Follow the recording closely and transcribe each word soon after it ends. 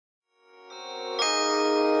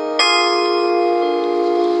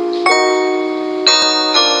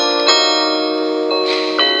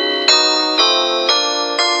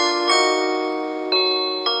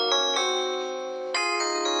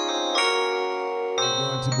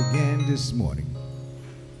to begin this morning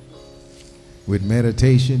with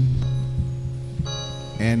meditation.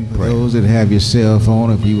 And for those that have your cell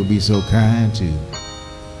phone, if you would be so kind to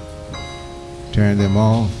turn them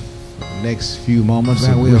off for the next few moments.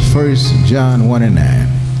 Now we are 1 John 1 and 9,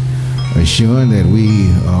 assuring that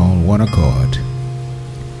we are on one accord.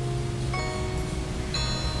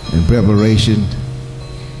 In preparation,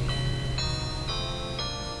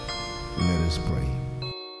 let us pray.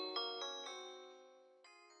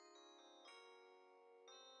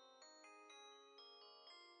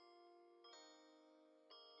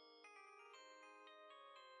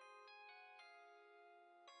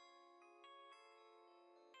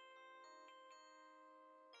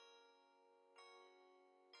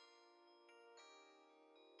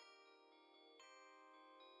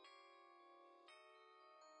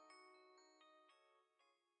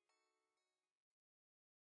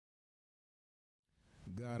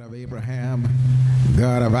 God of Abraham,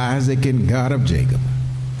 God of Isaac, and God of Jacob,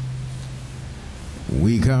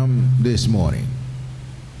 we come this morning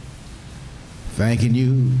thanking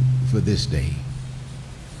you for this day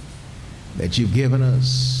that you've given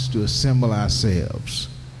us to assemble ourselves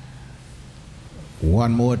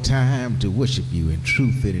one more time to worship you in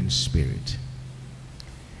truth and in spirit.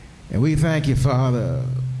 And we thank you, Father,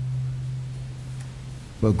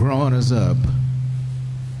 for growing us up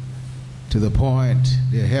to the point,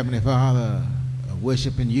 dear Heavenly Father, of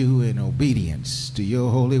worshiping you in obedience to your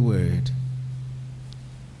holy word.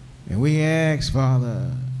 And we ask, Father,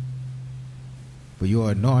 for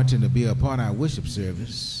your anointing to be upon our worship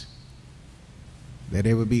service, that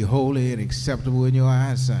it would be holy and acceptable in your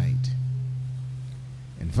eyesight.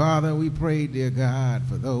 And Father, we pray, dear God,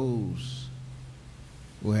 for those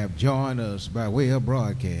who have joined us by way of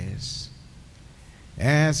broadcast,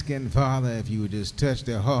 asking, Father, if you would just touch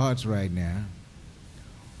their hearts right now.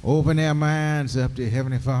 Open their minds up to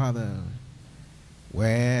Heavenly Father,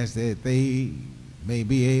 whereas that they may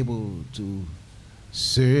be able to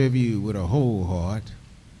serve you with a whole heart.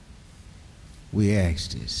 We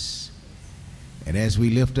ask this. And as we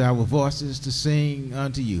lift our voices to sing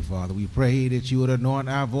unto you, Father, we pray that you would anoint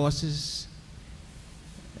our voices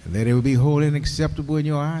and that it would be holy and acceptable in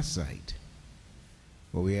your eyesight.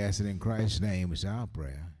 For we ask it in Christ's name, it's our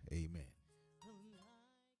prayer. Amen.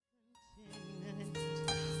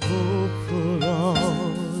 Hope for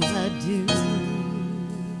all I do.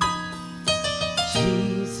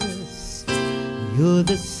 Jesus, you're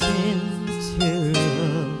the center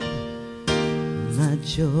of my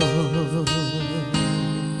joy.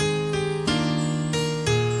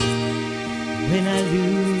 When I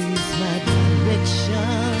lose my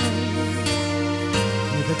direction,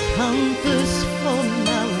 you're the compass for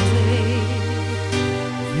my way.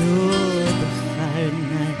 You're the fire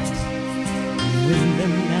night when the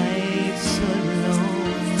nights are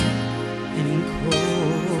long and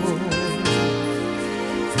cold.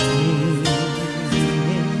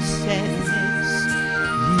 In sadness,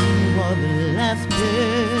 you are the laughter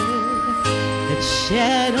that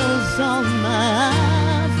shadows all my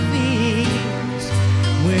fears.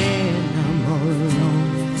 When I'm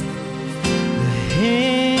alone, the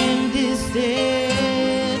hand is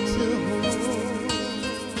there to hold.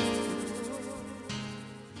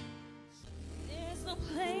 There's no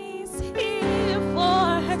place here for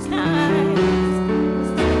her kind.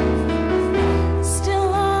 Still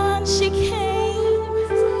on she came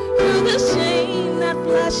through the shame that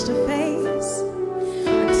flushed her face,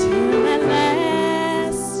 until at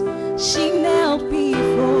last she knelt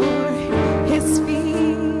before his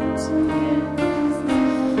feet.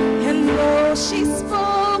 And though she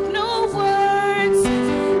spoke no words,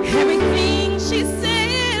 everything she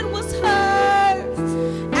said was heard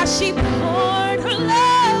as she poured her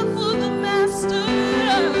love for the Master.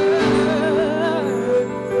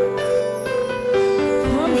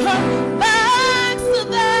 From her box of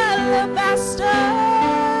alabaster,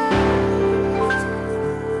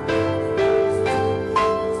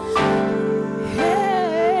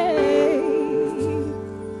 hey,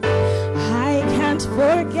 I can't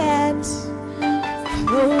forget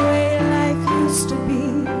the way life used to be.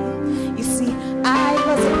 You see, I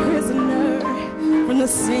was a prisoner from the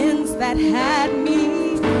sins that had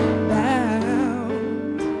me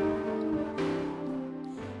bound.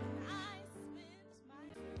 I spent my...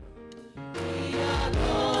 We are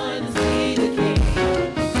born to see the King,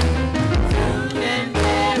 soon and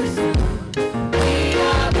very soon. We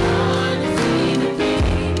are born to see the King.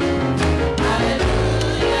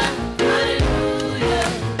 Hallelujah, hallelujah.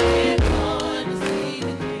 We're born to see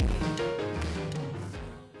the King.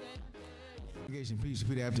 Congregation, please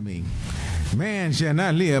repeat after me. Man shall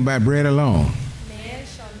not live by bread alone, Man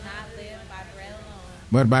shall not live by bread alone,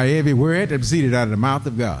 but by every word that proceeded out of the mouth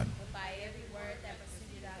of God.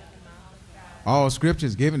 All scripture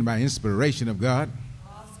is given by inspiration of God.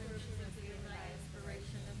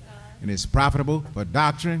 And is profitable for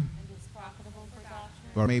doctrine,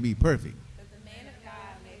 for may be perfect,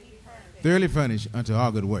 thoroughly furnished unto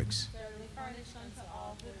all good works.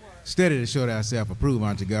 Study to show thyself approved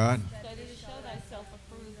unto God,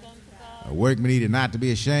 a workman needed not to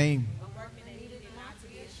be ashamed,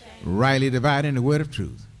 rightly dividing the word of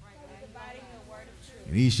truth.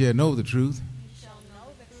 And he shall know the truth,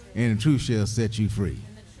 and the truth shall set you free.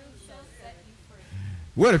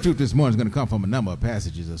 Word of truth this morning is going to come from a number of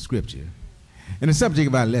passages of Scripture. And the subject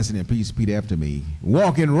of our lesson, and please repeat after me,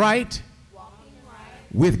 walking right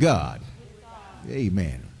with God.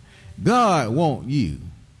 Amen. God wants you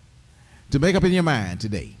to make up in your mind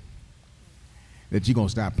today that you're going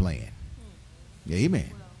to stop playing.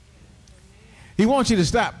 Amen. He wants you to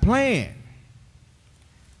stop playing.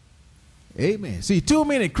 Amen. See, too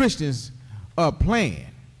many Christians are playing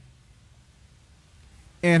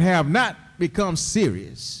and have not become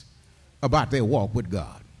serious about their walk with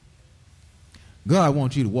God. God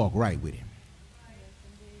wants you to walk right with him.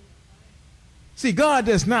 See, God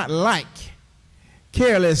does not like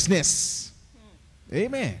carelessness.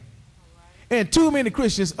 Amen. And too many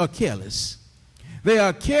Christians are careless. They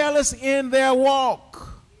are careless in their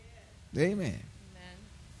walk. Amen.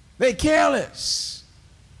 They're careless.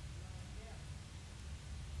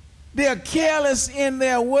 They're careless in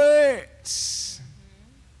their words.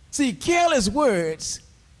 See, careless words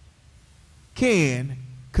can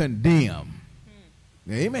condemn.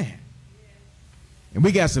 Amen. And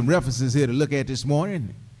we got some references here to look at this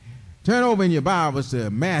morning. Turn over in your Bibles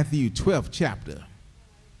to Matthew 12th chapter.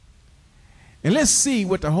 And let's see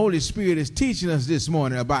what the Holy Spirit is teaching us this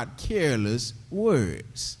morning about careless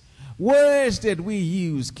words. Words that we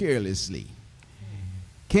use carelessly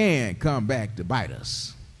can come back to bite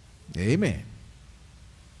us. Amen.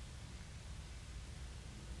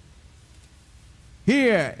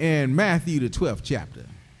 Here in Matthew the 12th chapter,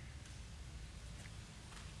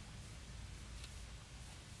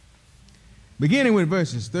 beginning with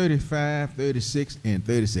verses 35, 36, and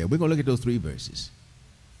 37. We're going to look at those three verses.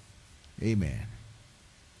 Amen.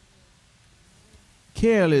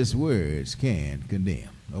 Careless words can condemn.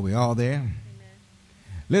 Are we all there? Amen.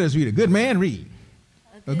 Let us read. A good man read.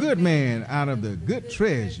 A good man out of the good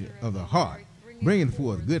treasure of the heart bringeth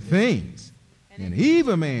forth good things. And an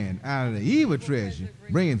evil man out of the evil treasure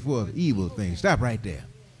bringeth forth evil things. Stop right there.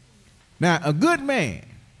 Now, a good man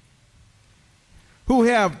who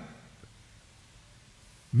have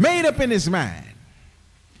made up in his mind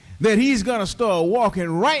that he's going to start walking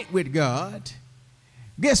right with God,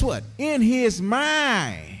 guess what? In his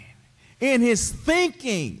mind, in his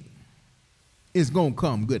thinking, is going to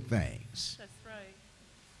come good things. That's right.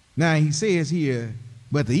 Now he says here,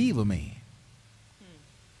 but the evil man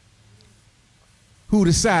who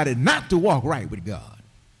decided not to walk right with God.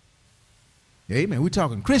 Amen. We're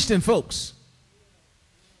talking Christian folks.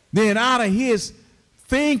 Then out of his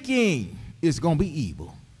thinking, it's going to be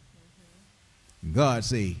evil. God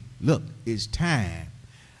say, look, it's time.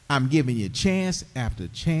 I'm giving you chance after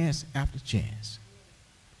chance after chance.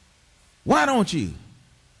 Why don't you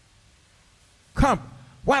come?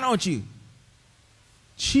 Why don't you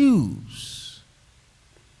choose?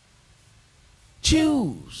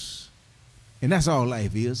 Choose. And that's all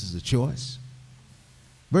life is a choice.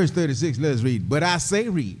 Verse 36, let us read. But I say,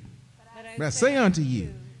 read. But I say unto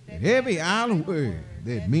you, that every idle word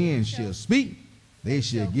that men shall speak, they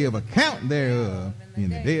shall give account thereof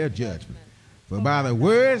in the day of judgment. For by the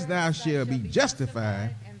words thou shalt be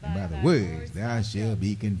justified, and by the words thou shalt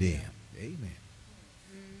be condemned. Amen.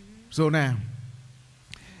 So now,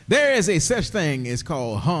 there is a such thing as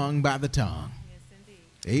called hung by the tongue.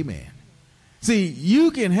 Amen. See,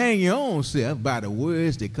 you can hang your own self by the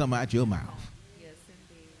words that come out your mouth.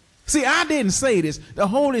 See, I didn't say this. The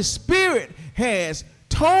Holy Spirit has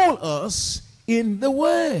told us in the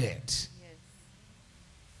Word.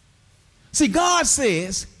 See, God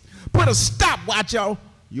says, put a stopwatch on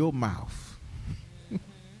your mouth.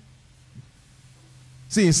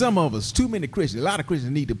 See, some of us, too many Christians, a lot of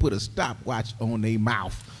Christians need to put a stopwatch on their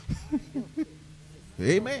mouth.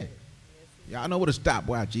 Amen. Y'all know what a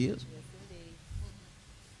stopwatch is.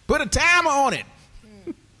 Put a timer on it.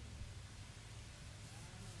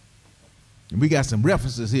 And we got some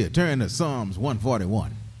references here. Turn to Psalms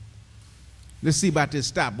 141. Let's see about this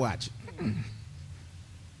stopwatch.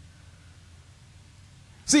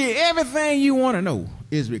 See, everything you want to know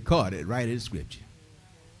is recorded right in Scripture.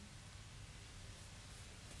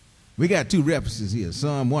 We got two references here,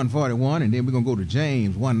 Psalm 141, and then we're going to go to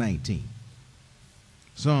James 1:19.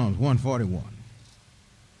 Psalms 141.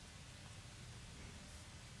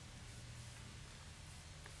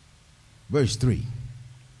 Verse 3.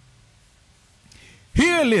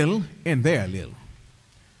 Here a little and there a little.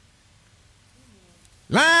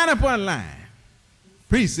 Line upon line.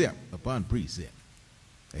 Precept upon precept.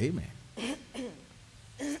 Amen.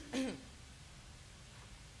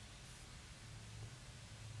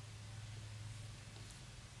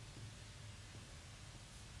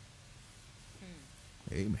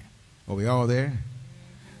 Amen. Are we all there?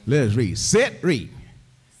 Let us read. Read.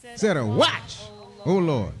 Set a watch, O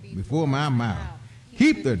Lord, before my mouth.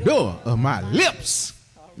 Keep the door of my lips.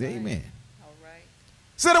 Amen. All right.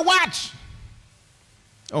 Set a watch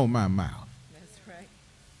on my mouth. That's right.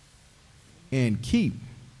 And keep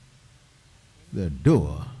the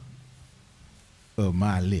door of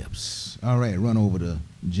my lips. All right, run over to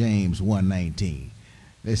James 1:19.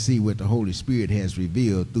 Let's see what the Holy Spirit has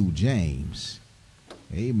revealed through James.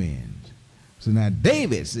 Amen. So now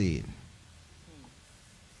David said,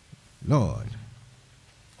 Lord,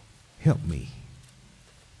 help me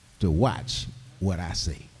to watch what I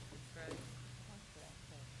say.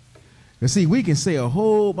 Now see, we can say a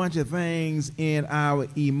whole bunch of things in our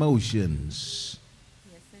emotions.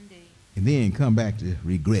 Yes, indeed. And then come back to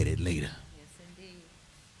regret it later. Yes, indeed.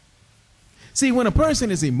 See, when a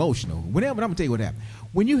person is emotional, I'm going to tell you what happens.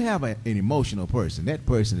 When you have an emotional person, that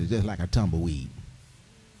person is just like a tumbleweed.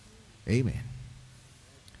 Amen.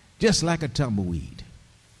 Just like a tumbleweed.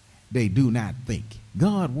 They do not think.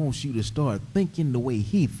 God wants you to start thinking the way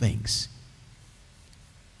he thinks.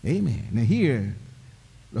 Amen. Now here,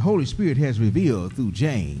 the Holy Spirit has revealed through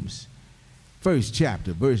James, 1st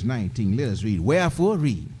chapter, verse 19. Let us read. Wherefore,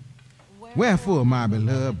 read. Wherefore, my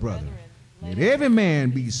beloved brethren, let every man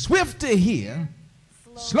be swift to hear,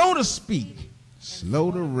 slow to speak,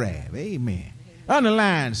 slow to wrath. Amen.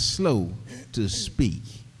 Underline slow to speak.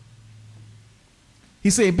 He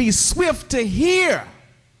said, be swift to hear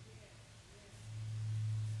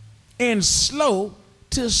and slow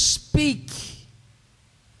to speak.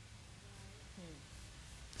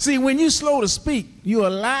 See, when you're slow to speak, you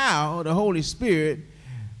allow the Holy Spirit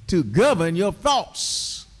to govern your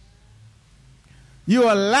thoughts.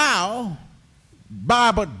 You allow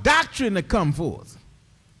Bible doctrine to come forth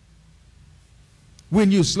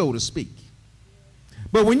when you're slow to speak.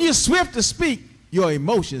 But when you're swift to speak, your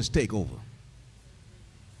emotions take over.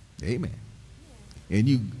 Amen. And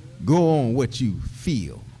you go on what you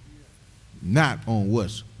feel, not on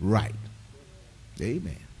what's right.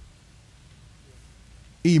 Amen.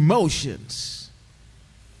 Emotions.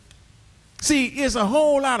 See, it's a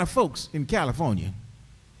whole lot of folks in California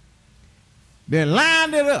that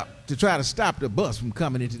lined it up to try to stop the bus from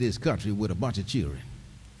coming into this country with a bunch of children.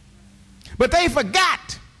 But they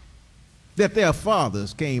forgot that their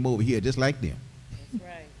fathers came over here just like them. That's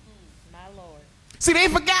right. My Lord. See, they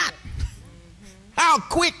forgot. How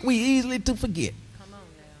quick we easily to forget. Come on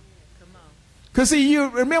now. Come on. Because see, you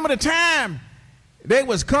remember the time they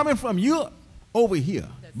was coming from Europe over here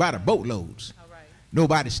by the boatloads. All right.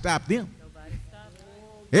 Nobody stopped them. Nobody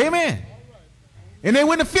stopped. Amen. And they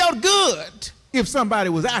wouldn't have felt good if somebody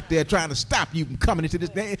was out there trying to stop you from coming into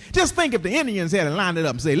this. Just think if the Indians had lined it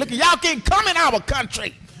up and say, look, y'all can't come in our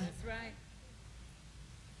country. That's right.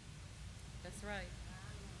 That's right.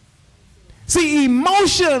 See,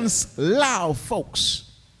 emotions allow folks.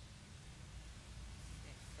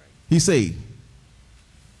 He say,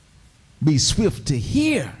 be swift to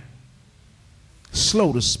hear,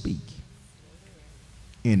 slow to speak,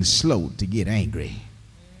 and slow to get angry.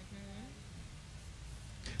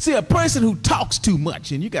 See, a person who talks too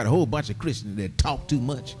much, and you got a whole bunch of Christians that talk too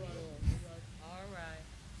much, All right.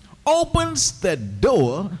 opens the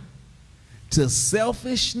door to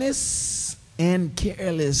selfishness and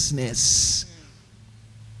carelessness.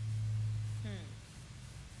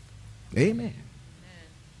 Amen.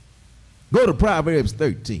 Go to Proverbs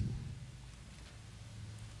 13.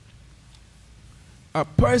 A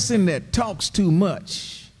person that talks too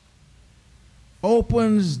much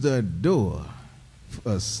opens the door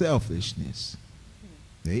for selfishness.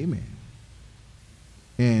 Amen.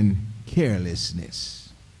 And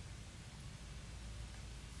carelessness.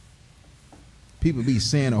 People be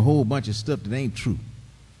saying a whole bunch of stuff that ain't true.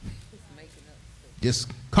 Just making up stuff. Just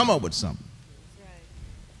come up with something. That's right.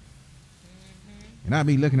 And I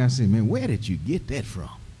be looking, I say, man, where did you get that from?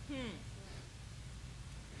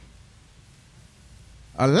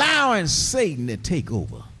 Allowing Satan to take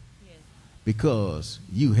over Yes. because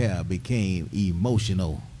you have became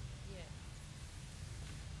emotional Yes.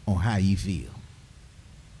 on how you feel.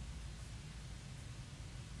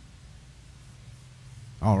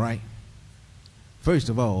 All right. First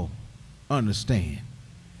of all, understand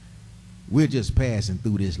We're just passing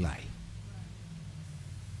through this life.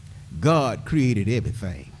 God created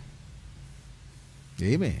everything.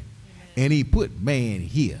 Amen. And he put man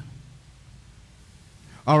here.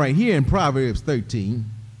 All right, here in Proverbs 13,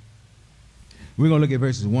 we're going to look at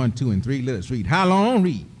verses 1, 2, and 3. Let us read. How long?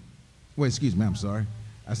 Read. Well, excuse me, I'm sorry.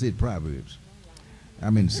 I said Proverbs.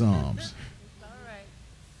 I'm in Psalms. It's all right.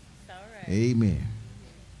 It's all right. Amen.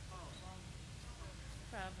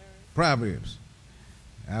 Proverbs. Proverbs.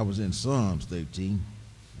 I was in Psalms 13.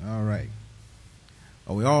 All right.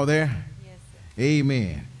 Are we all there? Yes, sir.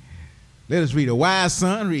 Amen. Let us read. A wise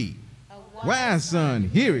son, read. A Wise son,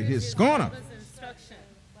 heareth his scorner. father's instruction,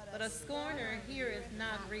 but a scorner heareth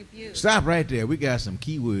not rebuke. Stop right there. We got some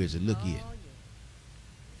key words to look at.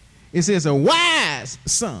 It says a wise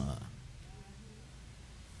son.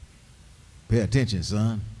 Pay attention,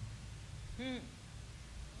 son.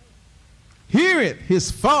 Heareth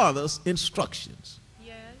his father's instructions.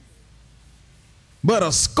 Yes. But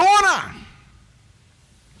a scorner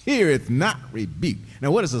heareth not rebuke.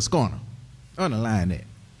 Now, what is a scorner? Underline that.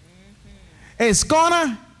 A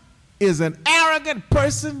scorner is an arrogant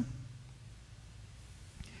person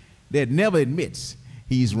that never admits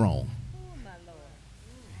he's wrong. Oh, my Lord.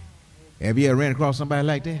 Have you ever ran across somebody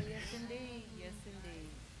like that? Yes, indeed. Yes,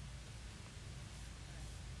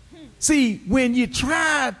 indeed. See, when you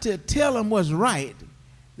try to tell them what's right,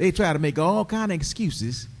 they try to make all kind of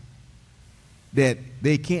excuses that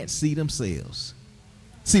they can't see themselves.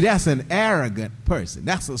 See, that's an arrogant person.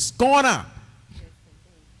 That's a scorner.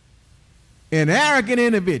 An arrogant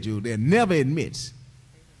individual that never admits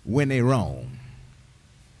when they're wrong.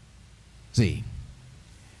 See,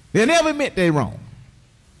 they never admit they're wrong.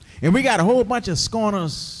 And we got a whole bunch of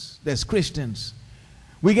scorners that's Christians.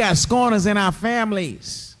 We got scorners in our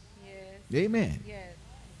families. Yes. Amen. Yes.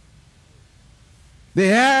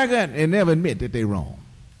 They're arrogant and never admit that they're wrong.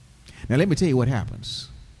 Now, let me tell you what happens.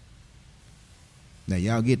 Now,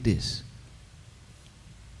 y'all get this.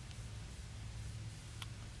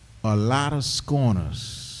 A lot of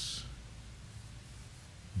scorners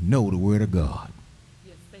know the word of God.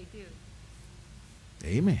 Yes, they do.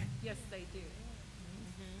 Amen. Yes, they do.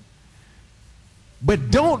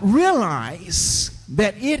 But don't realize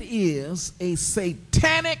that it is a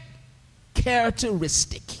satanic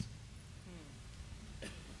characteristic.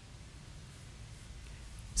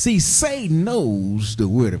 See, Satan knows the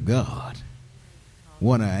word of God.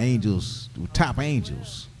 One of the angels, the top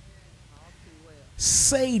angels.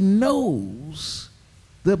 Satan knows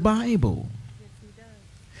the Bible. Yes, he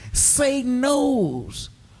does. Satan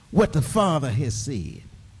knows what the Father has said.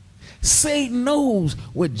 Satan knows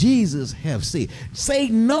what Jesus have said.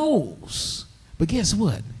 Satan knows. But guess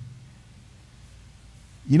what?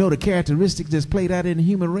 You know the characteristic that's played out in the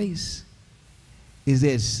human race is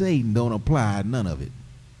that Satan don't apply none of it.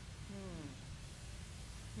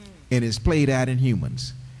 And it's played out in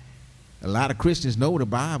humans. A lot of Christians know the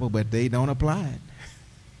Bible, but they don't apply it.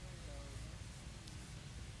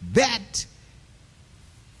 That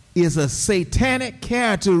is a satanic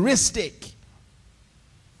characteristic.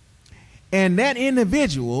 And that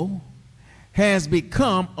individual has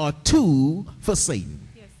become a tool for Satan.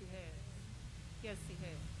 Yes, he has. Yes, he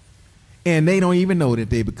has. And they don't even know that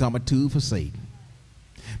they become a tool for Satan.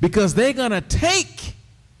 Because they're going to take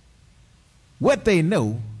what they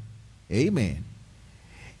know, amen,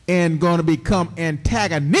 and going to become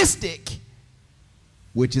antagonistic,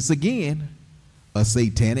 which is again a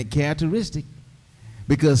satanic characteristic.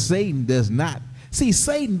 Because Satan does not, see,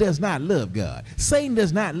 Satan does not love God. Satan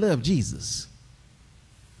does not love Jesus.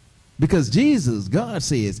 Because Jesus, God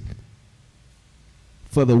says,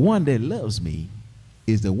 for the one that loves me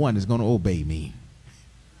is the one that's going to obey me.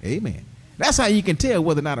 Amen. That's how you can tell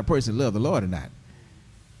whether or not a person loves the Lord or not.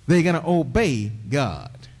 They're going to obey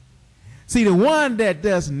God. See, the one that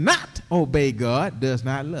does not obey God does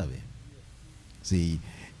not love him. See,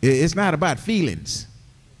 it's not about feelings.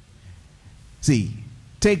 See,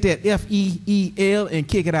 take that F-E-E-L and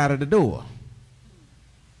kick it out of the door.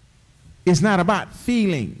 It's not about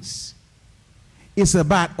feelings. It's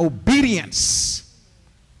about obedience.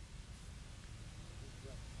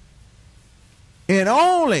 And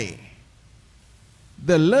only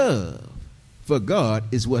the love for God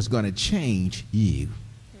is what's going to change you.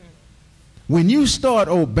 When you start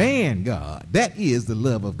obeying God, that is the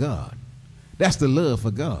love of God. That's the love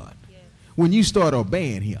for God. Yes. When you start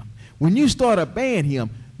obeying him. When you start obeying him,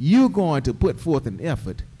 you're going to put forth an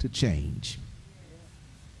effort to change.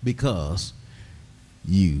 Because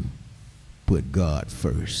you put God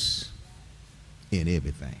first in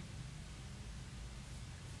everything.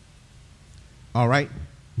 All right.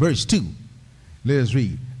 Verse 2. Let us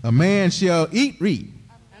read. A man shall eat, read.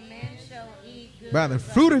 A man shall by the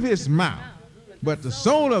fruit of his mouth. But the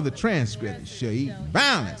soul of the transgressor shall eat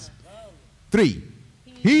violence. 3,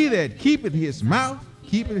 he that keepeth his mouth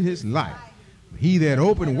keepeth his life. He that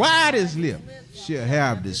open wide his lip shall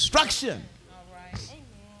have destruction.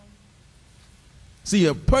 See,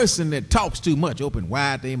 a person that talks too much open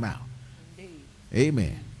wide their mouth.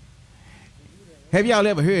 Amen. Have y'all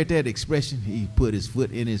ever heard that expression? He put his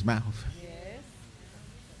foot in his mouth. Yes.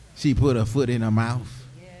 She put her foot in her mouth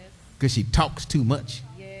Yes. because she talks too much.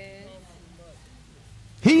 Yes.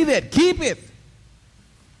 He that keepeth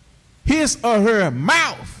his or her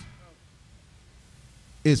mouth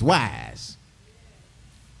is wise.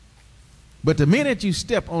 But the minute you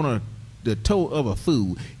step on the toe of a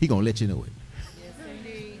fool, he gonna let you know it. Yes,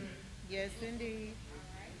 indeed. Yes, indeed.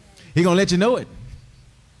 He gonna let you know it.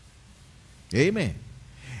 Amen.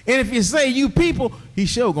 And if you say you people, he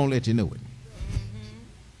sure gonna let you know it.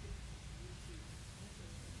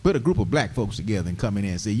 Put a group of black folks together and come in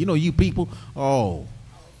there and say, you know, you people, oh,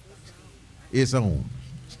 it's on.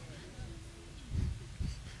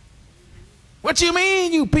 What you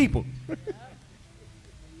mean, you people?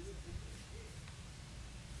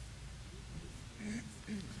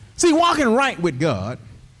 See, walking right with God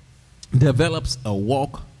develops a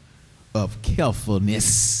walk of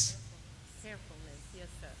carefulness. Carefulness, yes,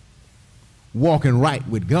 sir. Walking right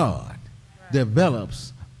with God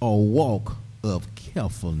develops a walk of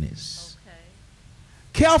carefulness. Okay.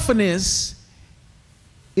 Carefulness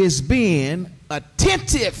is being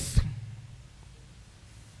attentive.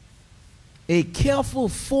 A careful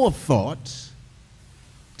forethought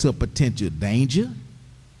to potential danger,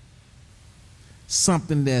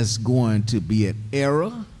 something that's going to be an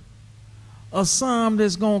error, or something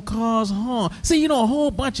that's going to cause harm. See, you know, a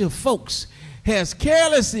whole bunch of folks has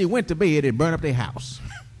carelessly went to bed and burned up their house.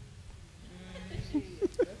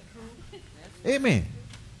 Amen.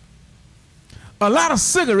 A lot of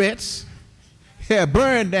cigarettes have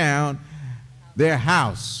burned down their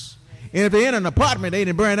house. And if they're in an apartment, they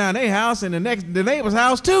didn't burn down their house and the neighbor's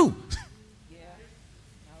house too. Yeah.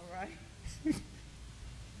 All right.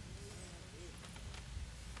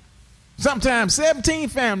 Sometimes 17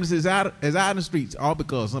 families is out in the streets, all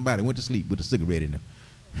because somebody went to sleep with a cigarette in them.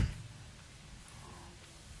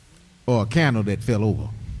 Or a candle that fell over.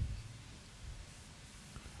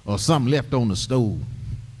 Or something left on the stove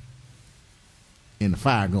and the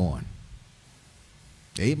fire going.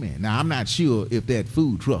 Amen. Now, I'm not sure if that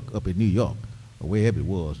food truck up in New York or wherever it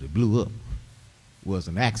was that blew up was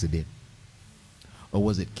an accident or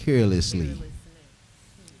was it carelessly?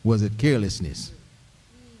 Was it carelessness?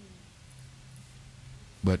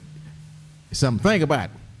 But something to think about.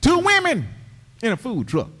 2 women in a food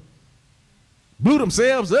truck blew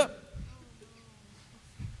themselves up.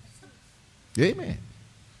 Amen.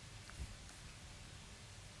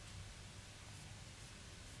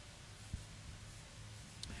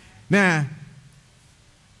 Now,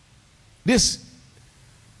 this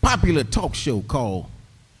popular talk show called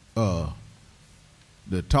The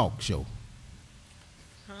Talk Show.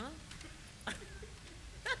 Huh?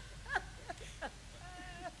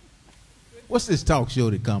 What's this talk show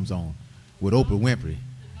that comes on with Oprah Winfrey?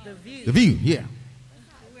 The View. The View, yeah.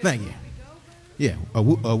 Thank you. Yeah, a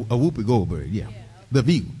Whoopi Goldberg, yeah. The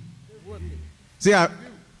View. See, I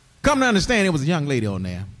come to understand there was a young lady on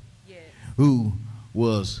there who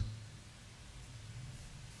was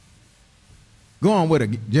going with a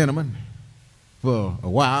gentleman for a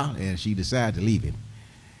while, and she decided to leave him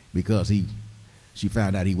because she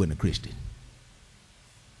found out he wasn't a Christian.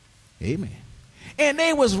 Amen. And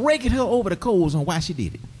they was raking her over the coals on why she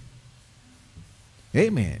did it.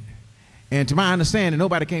 Amen. And to my understanding,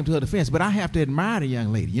 nobody came to her defense, but I have to admire the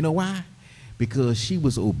young lady. You know why? Because she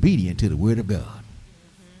was obedient to the word of God.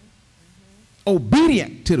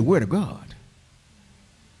 Obedient to the word of God.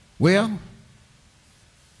 Well,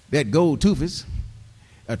 that gold toothus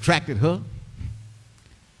attracted her,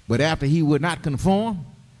 but after he would not conform,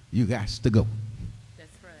 you got to go.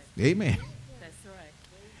 That's right. Amen. That's right.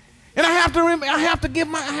 And I have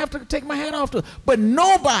to take my hat off to her. But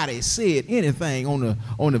nobody said anything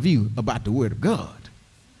on the View about the word of God.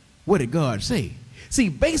 What did God say? See,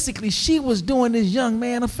 basically, she was doing this young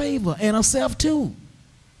man a favor and herself too.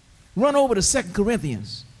 Run over to 2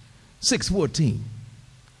 Corinthians 6:14.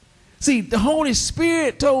 See, the Holy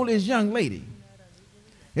Spirit told this young lady,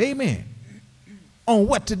 amen, on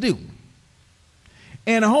what to do.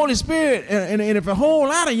 And the Holy Spirit, and if a whole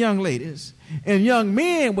lot of young ladies and young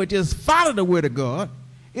men would just follow the word of God,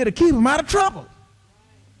 it'll keep them out of trouble.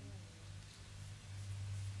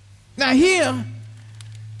 Now here,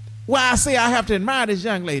 why I say I have to admire this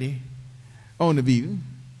young lady on the View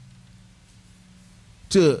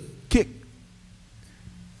to kick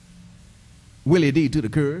Willie D to the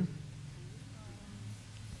curb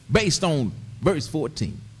based on verse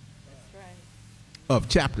 14 That's right. of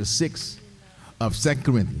chapter 6 of 2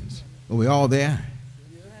 Corinthians. Are we all there?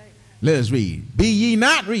 Right. Let us read. Be ye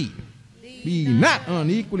not not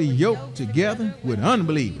unequally yoked together with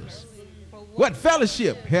unbelievers. What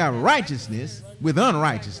fellowship have righteousness with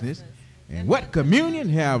unrighteousness? And what communion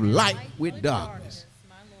have light with darkness?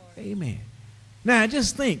 My Lord. Amen. Now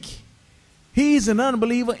just think, he's an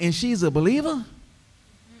unbeliever and she's a believer.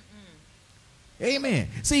 Amen.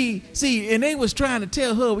 See, and they was trying to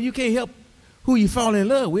tell her, well, you can't help who you fall in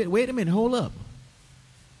love with. Wait a minute, hold up.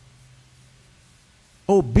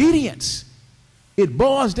 Obedience, it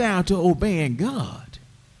boils down to obeying God.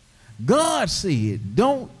 God said,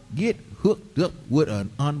 don't get hooked up with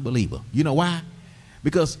an unbeliever. You know why?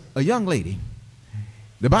 Because a young lady,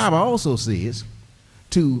 the Bible also says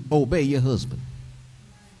to obey your husband.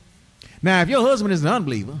 Now, if your husband is an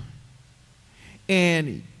unbeliever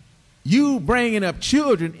and you bringing up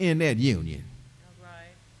children in that union, All right.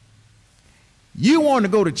 you want to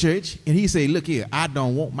go to church and he say, look here, I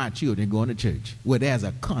don't want my children going to church. Well, there's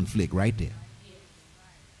a conflict right there.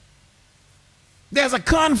 There's a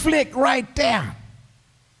conflict right there.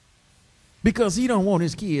 Because he don't want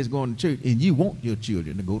his kids going to church and you want your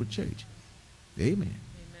children to go to church. Amen. Amen.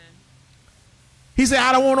 He said,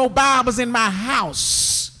 I don't want no Bibles in my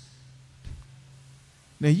house.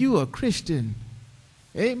 Now you are a Christian.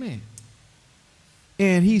 Amen.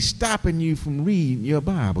 And he's stopping you from reading your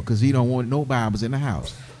Bible because he don't want no Bibles in the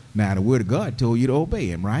house. Now the word of God told you to obey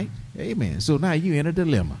him, right? Amen. So now you're in a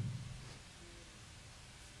dilemma.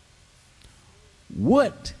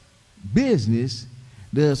 What business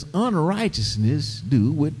does unrighteousness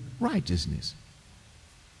do with righteousness?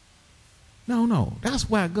 No. That's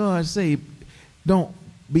why God say, don't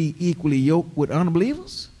be equally yoked with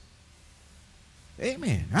unbelievers.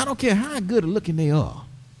 Amen. I don't care how good looking they are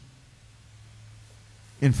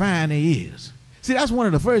and fine they is. See, that's one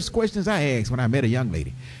of the first questions I asked when I met a young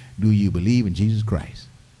lady. Do you believe in Jesus Christ?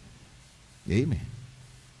 Amen.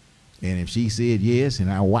 And if she said yes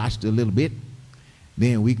and I watched her a little bit,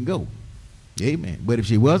 then we can go. Amen. But if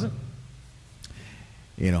she wasn't,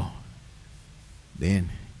 then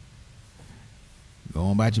go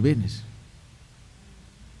on about your business.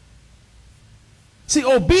 See,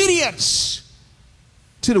 obedience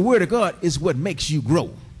to the word of God is what makes you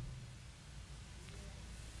grow.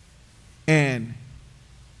 And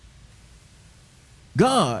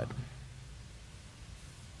God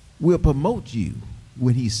will promote you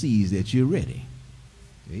when he sees that you're ready.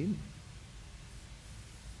 Amen.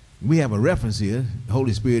 We have a reference here. The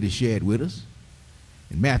Holy Spirit is shared with us.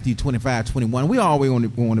 In Matthew 25:21, we always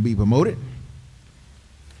want to be promoted.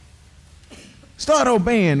 Start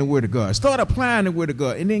obeying the word of God. Start applying the word of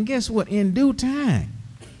God. And then guess what? In due time,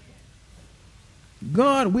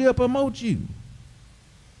 God will promote you.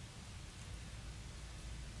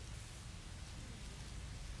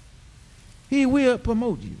 He will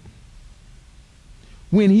promote you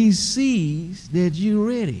when he sees that you're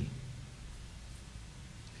ready.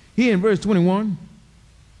 Here in verse 21,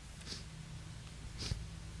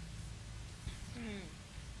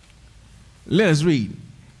 let us read.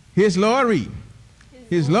 His Lord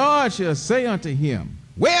shall say unto him,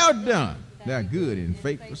 well done, thou good and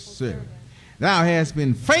faithful servant. Thou hast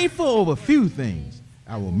been faithful over few things.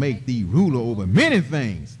 I will make thee ruler over many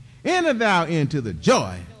things. Enter thou into the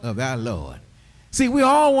joy of thy Lord. See, we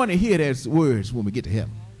all want to hear those words when we get to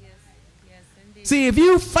heaven. Yes, indeed. See, if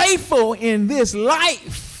you're faithful in this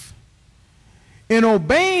life in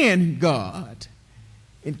obeying God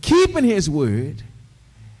and keeping his word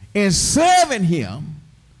and serving him,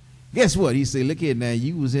 guess what? He said, look here now,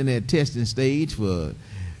 you was in that testing stage for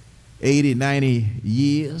 80, 90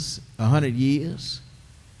 years, 100 years.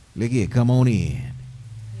 Look here, come on in. Yes.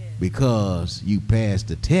 Because you passed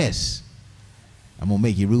the test, I'm going to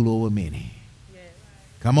make you rule over many. Yes.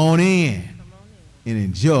 Come on in Come on in. and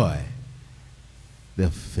enjoy the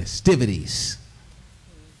festivities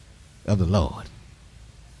of the Lord.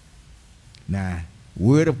 Now,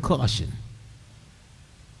 word of caution.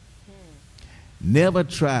 Never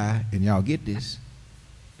try, and y'all get this,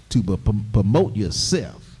 to promote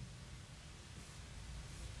yourself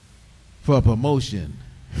for a promotion.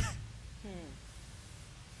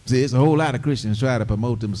 See, there's a whole lot of Christians try to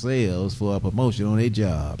promote themselves for a promotion on their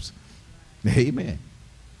jobs. Amen.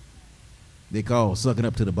 They call sucking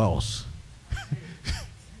up to the boss.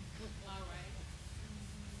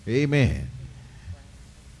 Amen.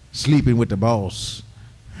 Sleeping with the boss.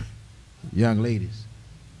 Young ladies.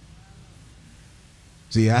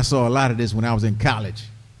 See, I saw a lot of this when I was in college.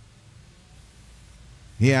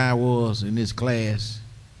 Here I was in this class.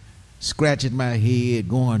 scratching my head,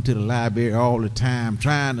 going to the library all the time,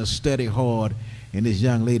 trying to study hard, and this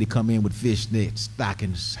young lady come in with fishnet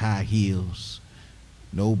stockings, high heels,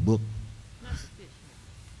 no book,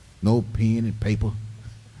 no pen and paper.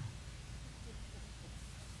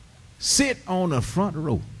 Sit on the front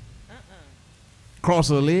row. Cross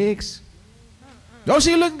her legs. Don't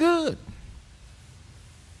she look good?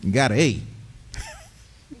 And got an A.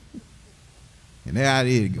 And there I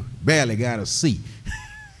did, barely got a C.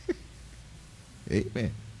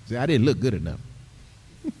 Amen. See, I didn't look good enough.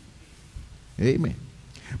 Amen.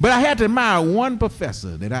 But I had to admire one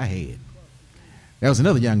professor that I had. There was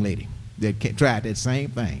another young lady that tried that same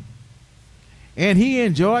thing. And he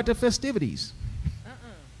enjoyed the festivities.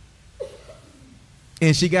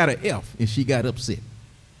 And she got an F, and she got upset.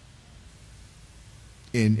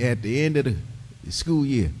 And at the end of the school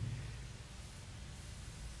year,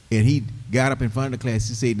 and he got up in front of the class,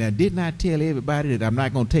 he said, now, didn't I tell everybody that I'm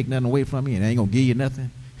not going to take nothing away from you and I ain't going to give you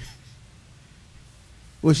nothing?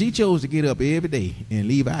 Well, she chose to get up every day and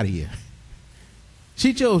leave out of here.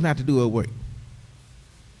 She chose not to do her work.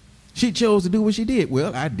 She chose to do what she did.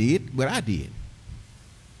 Well, I did what I did.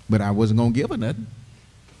 But I wasn't going to give her nothing.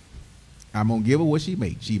 I'm going to give her what she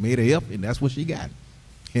made. She made a F, and that's what she got.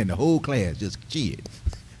 And the whole class just cheered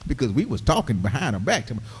because we was talking behind her back.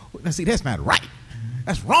 Now, see, that's not right.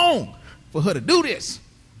 That's wrong for her to do this.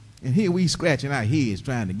 And here we scratching our heads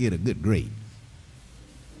trying to get a good grade.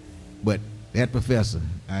 But that professor,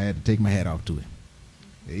 I had to take my hat off to him.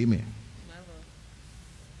 Amen.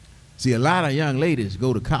 See, a lot of young ladies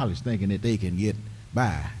go to college thinking that they can get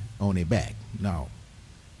by on their back. No.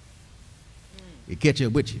 It catch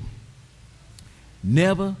up with you.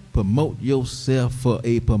 Never promote yourself for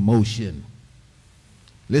a promotion.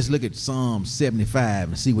 Let's look at Psalm 75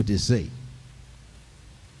 and see what this say.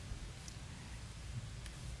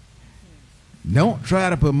 Don't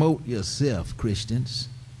try to promote yourself, Christians.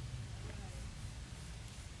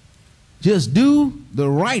 Just do the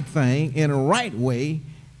right thing in the right way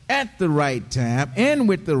at the right time and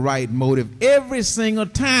with the right motive every single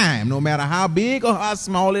time, no matter how big or how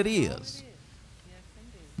small it is.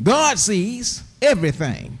 God sees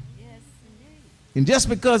everything. And just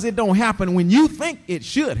because it don't happen when you think it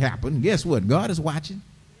should happen, guess what? God is watching.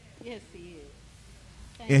 Yes, he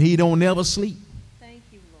is. And he don't never sleep. Thank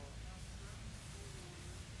you, Lord.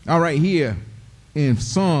 All right, here in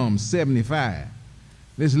Psalm 75,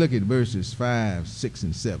 let's look at verses 5, 6,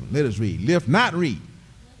 and 7. Let us read. Lift not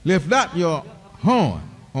your horn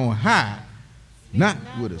on high, not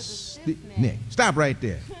with a stiff neck. Stop right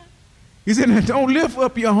there. He said, don't lift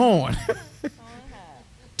up your horn.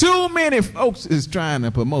 Too many folks is trying to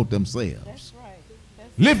promote themselves. That's right.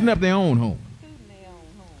 Lifting up their own horn.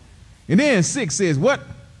 And then 6 says, what?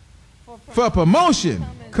 For promotion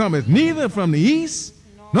cometh neither from the east,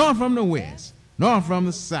 nor from the west, nor from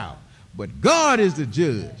the south. But God is the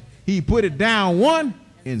judge. He put it down one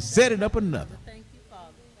and set it up another. Thank you,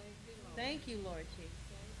 Father. Thank you, Lord Jesus.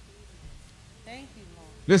 Thank you, Lord.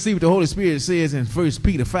 Let's see what the Holy Spirit says in 1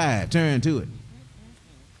 Peter 5. Turn to it.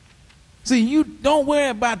 See, you don't worry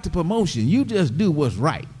about the promotion. You just do what's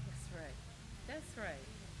right. That's right. That's right.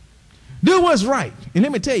 Do what's right. And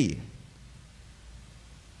let me tell you,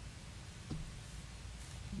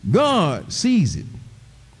 God sees it.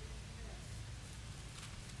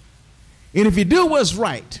 And if you do what's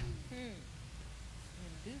right,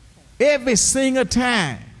 every single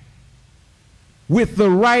time, with the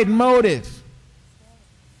right motive,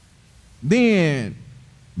 then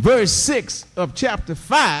verse 6 of chapter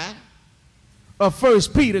 5 of 1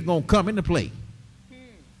 Peter going to come into play.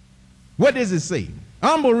 What does it say?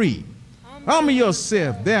 I'm going to read. Humble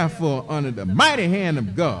yourself, therefore, under the mighty hand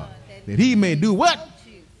of God, that he may do what?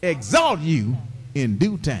 Exalt you in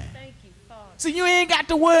due time. Thank you, Father. See, you ain't got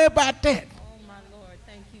to worry about that. Oh, my Lord.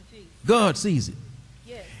 Thank you, Jesus. God sees it.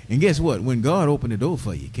 Yes. And guess what? When God opened the door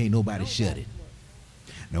for you, can't nobody shut it.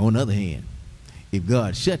 Now, on the other hand, if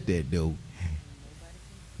God shut that door,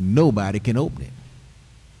 nobody can open it.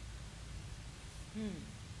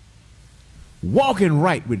 Walking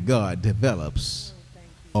right with God develops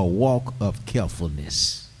a walk of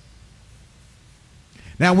carefulness.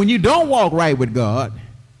 Now, when you don't walk right with God,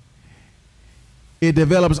 it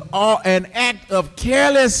develops an act of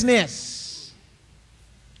carelessness.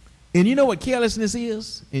 And you know what carelessness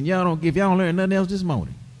is? And if y'all don't learn nothing else this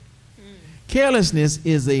morning, carelessness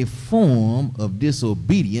is a form of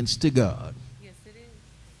disobedience to God. Yes, it is.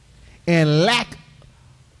 And lack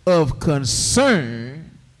of concern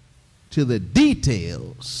to the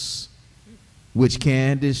details which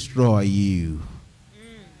can destroy you.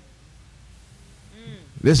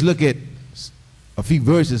 Let's look at a few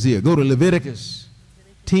verses here. Go to Leviticus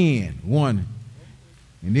 10, 1.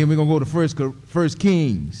 And then we're going to go to First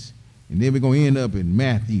Kings. And then we're going to end up in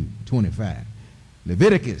Matthew 25.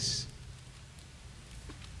 Leviticus.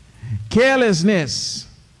 Carelessness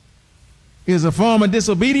is a form of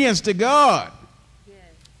disobedience to God. Yes.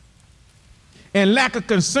 And lack of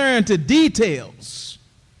concern to details.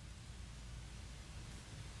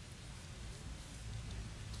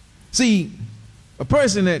 See, a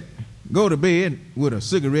person that go to bed with a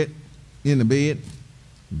cigarette in the bed,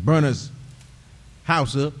 burn his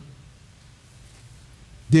house up,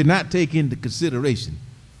 did not take into consideration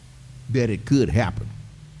that it could happen.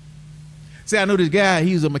 See, I know this guy,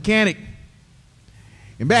 he was a mechanic.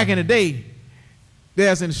 And back in the day,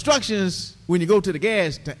 there's instructions when you go to the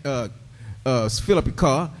gas, fill up your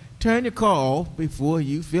car, turn your car off before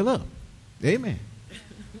you fill up. Amen.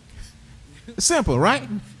 Simple, right?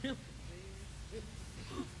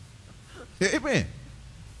 Amen.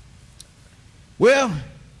 Well,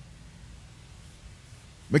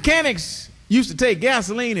 mechanics used to take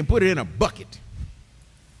gasoline and put it in a bucket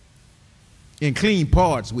and clean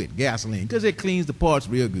parts with gasoline because it cleans the parts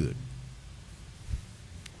real good.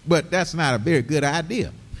 But that's not a very good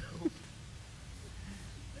idea.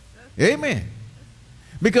 Amen.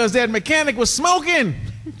 Because that mechanic was smoking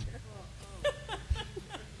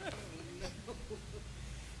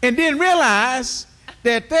and didn't realize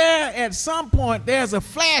that there at some point there's a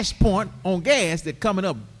flash point on gas that coming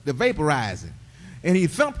up, the vaporizing. And he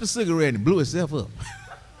thumped a cigarette and blew himself up.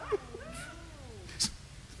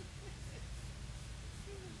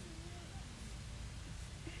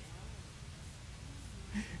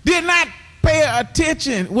 Did not pay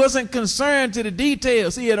attention, wasn't concerned to the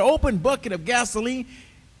details. He had an open bucket of gasoline.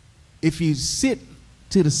 If you sit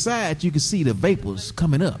to the side, you can see the vapors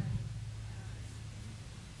coming up.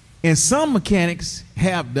 And some mechanics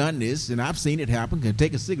have done this, and I've seen it happen. Can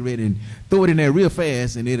take a cigarette and throw it in there real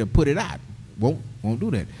fast, and it'll put it out. Won't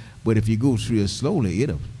do that. But if you go real slowly,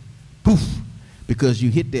 it'll poof, because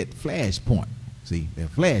you hit that flash point. See, that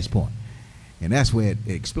flash point, and that's where it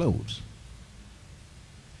explodes.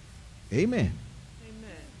 Amen.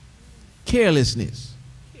 Amen. Carelessness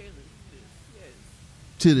Carelessness, yes.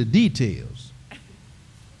 to the details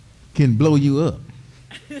can blow you up.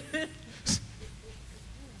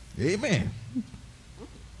 Amen.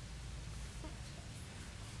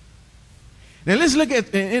 Now let's look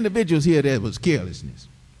at individuals here that was carelessness.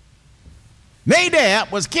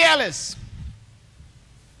 Nadab was careless.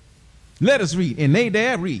 Let us read. And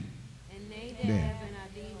Nadab read. And Nadab Yeah. and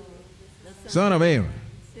Abihu, the Son of Aaron,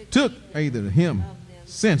 took either him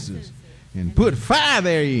censers and put fire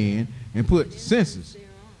therein and put censers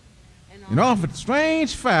and offered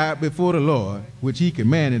strange fire before the Lord, which he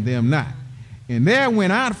commanded them not. And there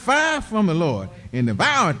went out fire from the Lord and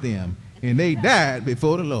devoured them, and they died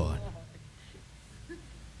before the Lord.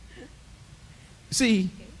 See,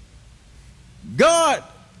 God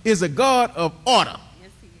is a God of order.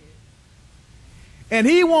 Yes, he is. And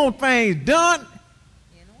he wants things done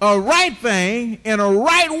a right thing in a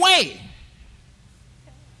right way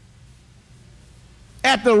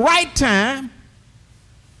at the right time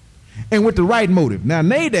and with the right motive. Now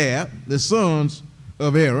Nadab, the sons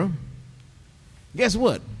of Aaron, guess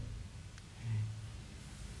what?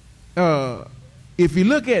 If you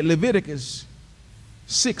look at Leviticus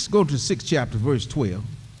 6, go to the 6th chapter, verse 12.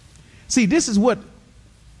 See, this is what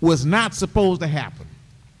was not supposed to happen.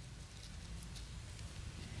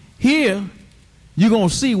 Here, you're going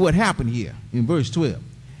to see what happened here in verse 12.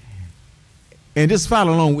 And just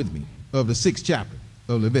follow along with me of the 6th chapter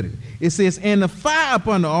of Leviticus. It says, and the fire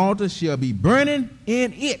upon the altar shall be burning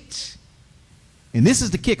in it. And this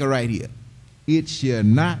is the kicker right here. It shall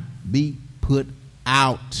not be put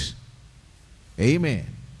out. Amen.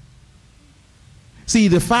 See,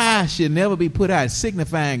 the fire should never be put out,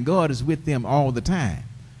 signifying God is with them all the time.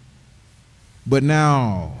 But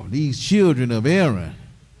now, these children of Aaron,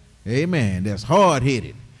 amen, that's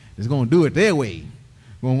hard-headed, that's going to do it their way,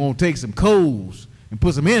 going to take some coals and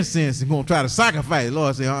put some incense and going to try to sacrifice. The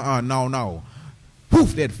Lord said, no.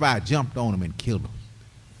 Poof, that fire jumped on them and killed them.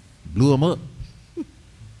 Blew them up.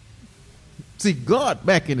 See, God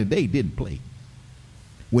back in the day didn't play.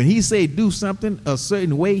 When he said do something a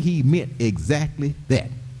certain way, he meant exactly that.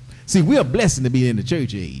 See, we're a blessing to be in the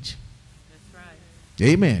church age. That's right.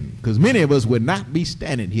 Amen. Because many of us would not be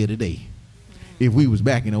standing here today if we was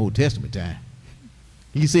back in the Old Testament time.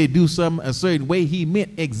 He said do something a certain way, he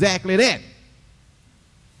meant exactly that.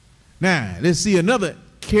 Now, let's see another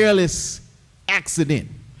careless accident.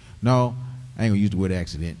 No, I ain't going to use the word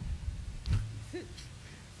accident.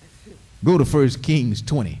 Go to 1 Kings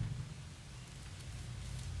 20.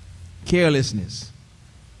 Carelessness.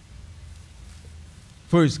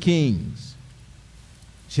 1 Kings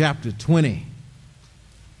chapter 20.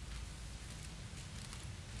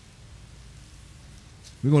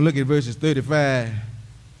 We're going to look at verses 35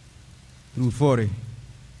 through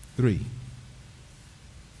 43.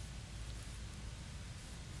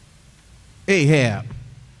 Ahab,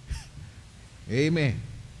 amen,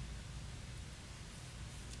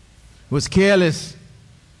 was careless,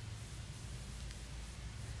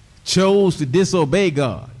 chose to disobey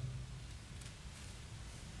God.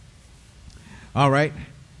 All right,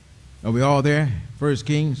 are we all there? 1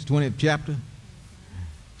 Kings 20th chapter,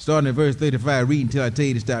 starting at verse 35, read until I tell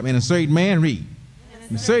you to stop. And a certain man, read,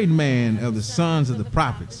 and a certain man of the sons of the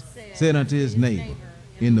prophets said unto his neighbor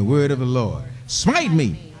in the word of the Lord, smite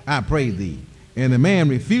me, I pray thee. And the man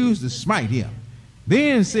refused to smite him.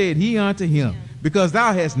 Then said he unto him, because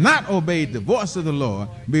thou hast not obeyed the voice of the Lord,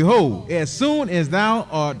 behold, as soon as thou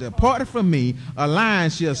art departed from me, a lion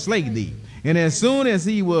shall slay thee. And as soon as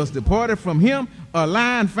he was departed from him, a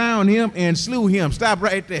lion found him and slew him. Stop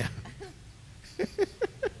right there.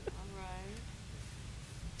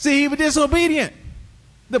 See, he was disobedient.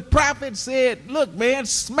 The prophet said, look, man,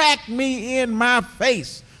 smack me in my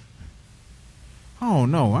face. Oh,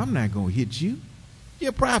 no, I'm not going to hit you. You're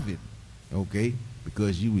a prophet. Okay,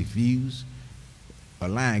 because you refuse, a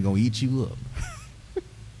lion going to eat you up.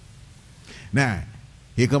 Now,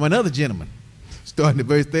 here come another gentleman, starting at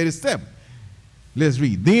verse 37. Let's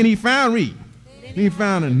read. Then he found, he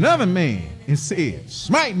found another man and said,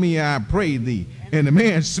 smite me, I pray thee. And the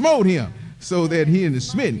man smote him, so that he was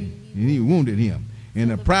smitten, and he wounded him.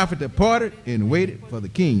 And the prophet departed and waited for the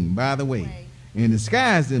king by the way, and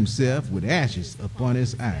disguised himself with ashes upon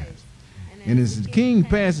his eyes. And as the king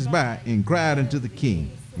passes by and cried unto the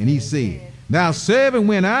king, and he said, Thy servant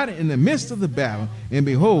went out in the midst of the battle, and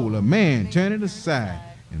behold, a man turned aside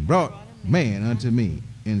and brought man unto me,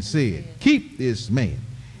 and said, Keep this man.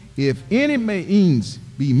 If any means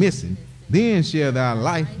be missing, then shall thy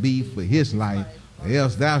life be for his life, or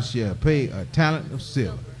else thou shalt pay a talent of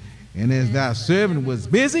silver. And as thy servant was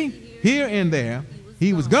busy here and there,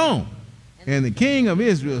 he was gone. And the king of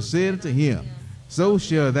Israel said unto him, So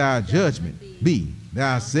shall thy judgment be.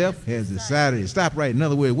 Thyself has decided. Stop right. In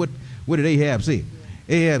other words, what did Ahab say?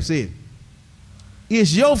 Ahab said,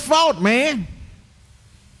 It's your fault, man.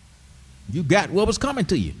 You got what was coming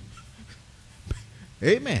to you.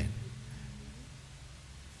 Amen.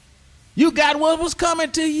 You got what was coming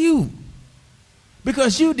to you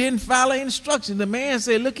because you didn't follow instructions. The man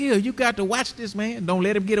said, look here, you got to watch this man. Don't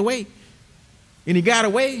let him get away. And he got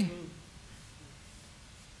away.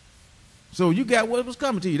 So you got what was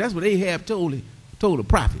coming to you. That's what Ahab told the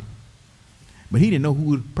prophet. But he didn't know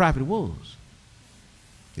who the prophet was.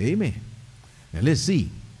 Amen. Now let's see.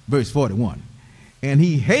 Verse 41. And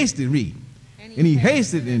he hasted, read. And he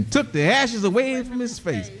hasted and took the ashes away from his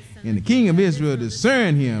face. And the king of Israel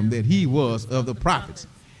discerned him that he was of the prophets.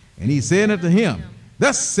 And he said unto him,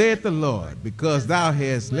 Thus saith the Lord, because thou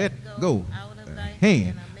hast let go the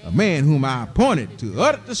hand of man whom I appointed to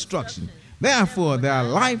utter destruction, therefore thy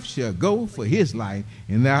life shall go for his life,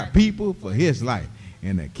 and thy people for his life.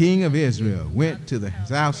 And the king of Israel went to the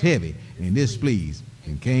house heavy and displeased,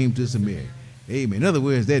 and came to Samaria. Amen. In other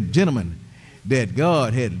words, that gentleman that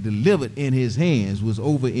God had delivered in his hands was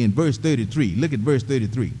over in verse 33. Look at verse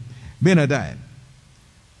 33. Ben-Hadad.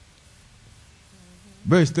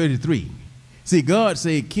 Verse 33. See, God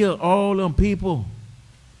said, kill all them people.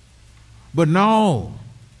 But no,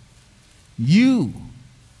 you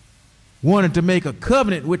wanted to make a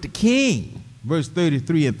covenant with the king. Verse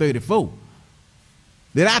 33 and 34.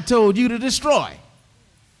 That I told you to destroy.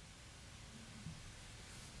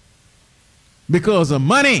 Because of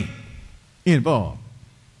money involved.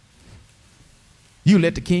 You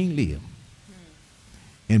let the king live.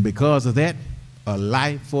 And because of that, a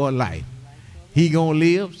life for a life. He gonna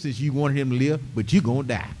live since you wanted him to live, but you gonna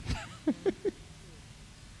die.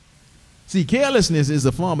 See, carelessness is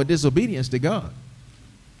a form of disobedience to God.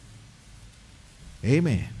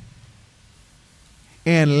 Amen.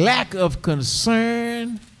 And lack of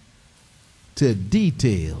concern to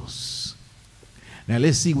details. Now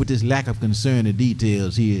let's see what this lack of concern to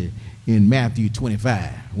details here in Matthew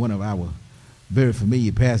 25, one of our very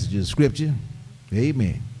familiar passages of scripture.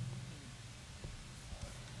 Amen.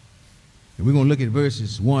 And we're going to look at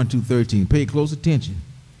verses 1 to 13. Pay close attention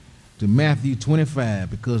to Matthew 25,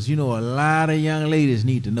 because you know a lot of young ladies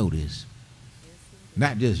need to know this.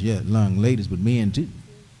 Not just young ladies, but men too.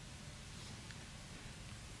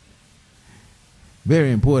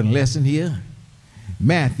 Very important lesson here.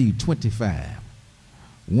 Matthew 25,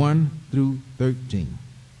 1 through 13.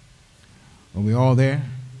 Are we all there?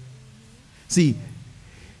 See,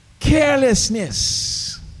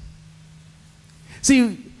 Carelessness.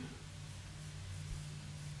 See,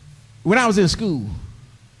 when I was in school,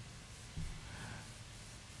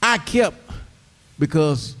 I kept,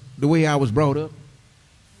 because the way I was brought up,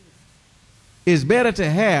 it's better to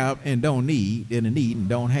have and don't need than to need and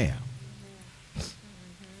don't have.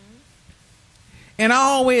 And I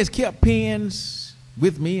always kept pens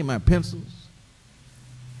with me and my pencils.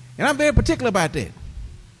 And I'm very particular about that.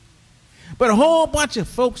 But a whole bunch of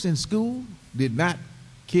folks in school did not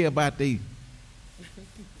care about their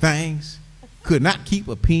things, could not keep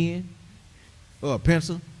a pen or a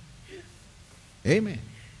pencil. Amen.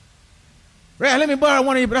 Right, let me borrow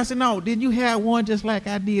one of you. But I said, no, did you have one just like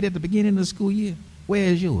I did at the beginning of the school year?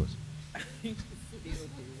 Where's yours?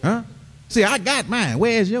 Huh? See, I got mine.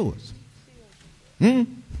 Where's yours?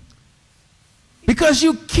 Because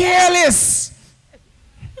you careless.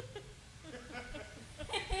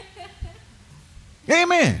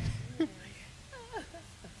 Amen.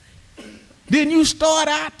 Didn't you start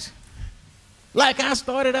out like I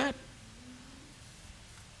started out?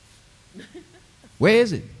 Where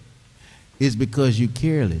is it? It's because you're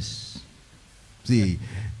careless. See,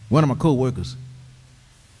 one of my co-workers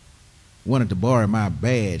wanted to borrow my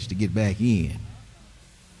badge to get back in.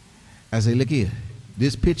 I said, look here,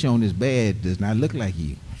 this picture on this badge does not look like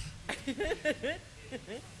you.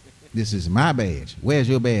 This is my badge. Where's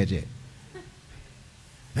your badge at?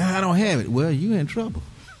 I don't have it. Well, you in trouble.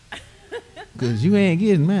 Because you ain't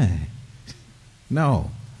getting mine. No,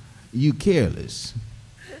 you careless.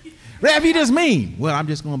 Rap, you just mean. Well, I'm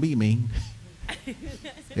just going to be mean.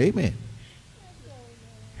 Amen.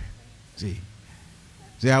 See,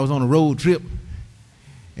 I was on a road trip,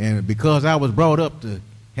 and because I was brought up to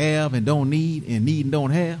have and don't need and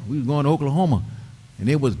don't have, we was going to Oklahoma, and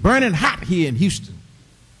it was burning hot here in Houston.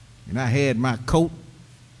 And I had my coat,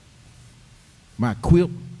 my quip,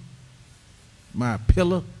 my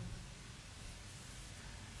pillow,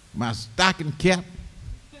 my stocking cap,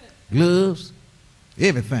 gloves,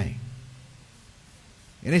 everything.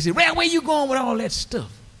 And they said, Ray, where you going with all that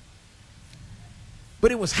stuff?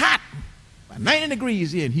 But it was hot, about 90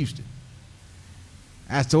 degrees here in Houston.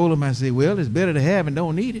 I told them, I said, well, it's better to have and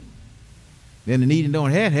don't need it than to need and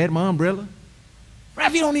don't have. Had my umbrella. Ray,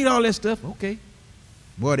 if you don't need all that stuff, okay.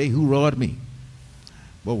 Boy, they hoorah'd me.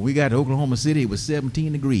 But when we got to Oklahoma City, it was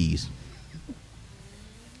 17 degrees.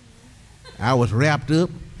 I was wrapped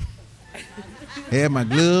up, had my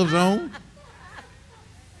gloves on,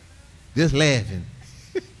 just laughing.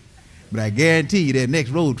 But I guarantee you that next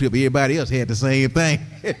road trip, everybody else had the same thing.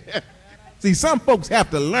 See, some folks have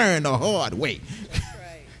to learn the hard way. That's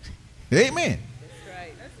right. Amen. That's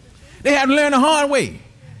right. They have to learn the hard way.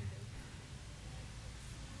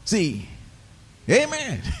 See,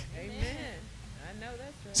 amen. Amen. I know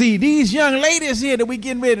that's right. See, these young ladies here that we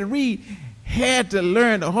getting ready to read had to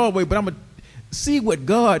learn the hard way, but I'm going to see what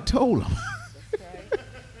God told them.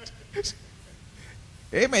 That's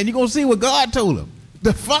right. Amen. You're going to see what God told them.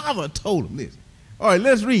 The Father told them this. All right,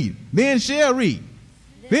 let's read. Then shall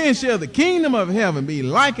the kingdom of heaven be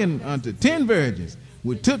likened unto 10 virgins,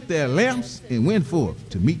 which took their lamps and went forth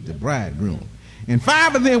to meet the bridegroom. And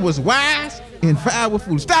 5 of them was wise, and 5 were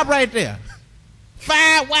foolish. Stop right there.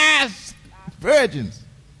 5 wise virgins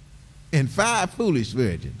and 5 foolish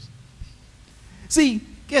virgins. See,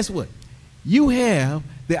 guess what? You have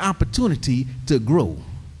the opportunity to grow.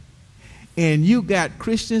 And you got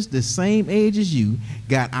Christians the same age as you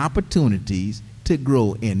got opportunities to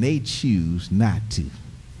grow, and they choose not to.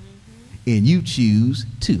 And you choose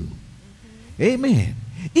to. Amen.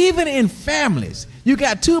 Even in families, you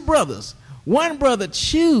got 2 brothers. One brother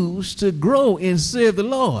choose to grow and serve the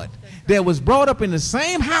Lord that was brought up in the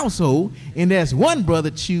same household, and there's one brother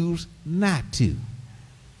choose not to.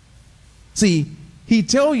 See, he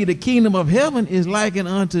told you the kingdom of heaven is likened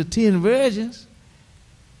unto 10 virgins.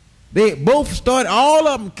 They both started, all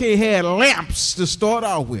of them had lamps to start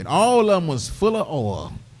off with. All of them was full of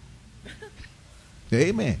oil.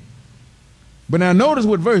 Amen. But now notice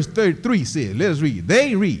what verse 33 says. Let us read.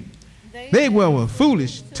 They read. They were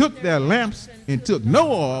foolish, took their lamps, and took no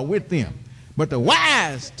oil with them. But the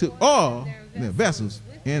wise took oil, their vessels,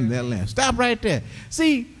 and their lamps. Stop right there.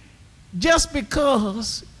 See, just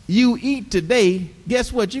because you eat today,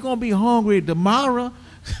 guess what? You're going to be hungry tomorrow.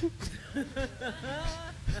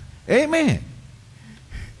 Amen.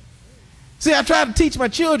 See, I try to teach my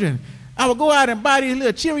children. I would go out and buy these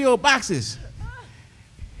little Cheerio boxes.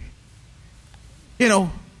 You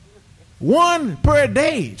know, 1 per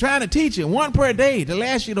day. Trying to teach them 1 per day to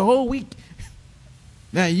last you the whole week.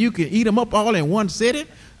 Now, you can eat them up all in one sitting,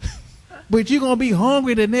 but you're going to be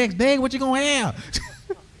hungry the next day. What you going to have?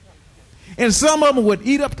 And some of them would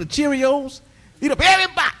eat up the Cheerios, eat up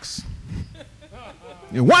every box.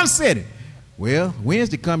 In one setting. Well,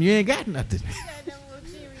 Wednesday come, you ain't got nothing.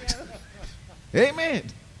 Amen.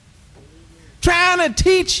 Trying to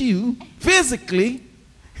teach you physically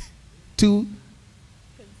to.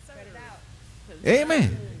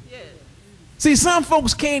 Amen. See, some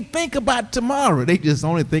folks can't think about tomorrow. They just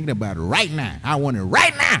only thinking about it right now. I want it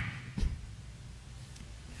right now.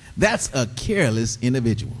 That's a careless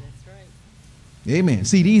individual. That's right. Amen.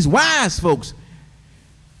 See, these wise folks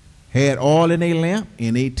had oil in their lamp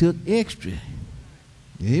and they took extra.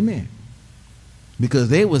 Amen. Because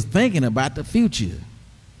they was thinking about the future.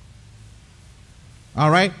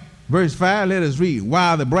 All right. Verse 5, let us read.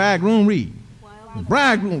 While the bridegroom read. The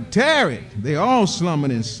bridegroom tarried. They all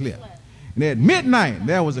slumbered and slept. And at midnight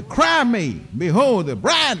there was a cry made, behold, the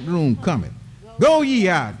bridegroom cometh. Go ye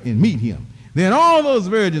out and meet him. Then all those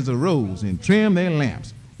virgins arose and trimmed their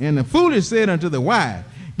lamps. And the foolish said unto the wise,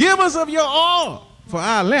 give us of your oil, for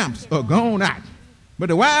our lamps are gone out. But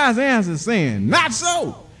the wise answered, saying, not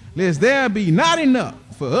so, lest there be not enough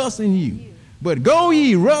for us and you. But go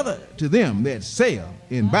ye rather to them that sell,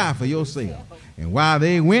 and buy for yourself. And while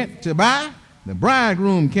they went to buy, the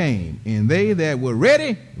bridegroom came, and they that were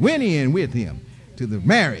ready went in with him to the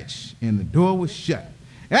marriage, and the door was shut.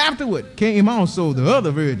 Afterward came also the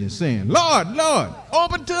other virgins, saying, Lord, Lord,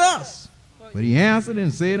 open to us. But he answered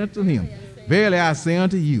and said unto him, verily I say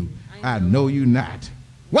unto you, I know you not.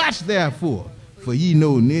 Watch therefore, for ye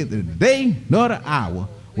know neither the day nor the hour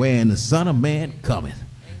wherein the Son of Man cometh.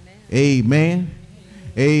 Amen.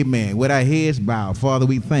 Amen. With our heads bowed, Father,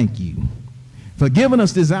 we thank you for giving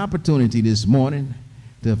us this opportunity this morning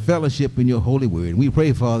to fellowship in your holy word. We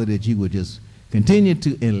pray, Father, that you would just continue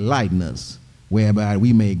to enlighten us, whereby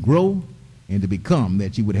we may grow and to become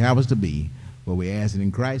that you would have us to be. For we ask it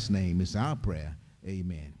in Christ's name. It's our prayer.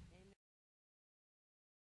 Amen.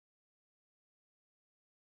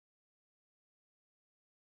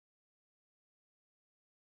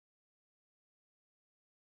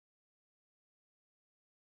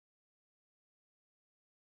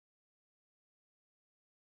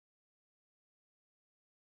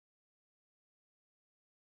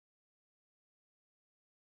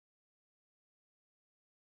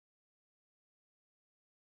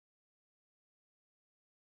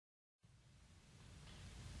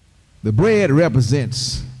 The bread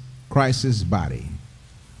represents Christ's body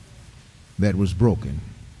that was broken.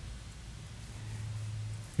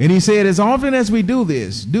 And he said, as often as we do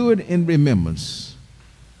this, do it in remembrance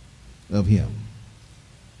of him.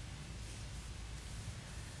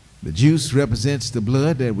 The juice represents the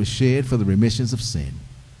blood that was shed for the remissions of sin.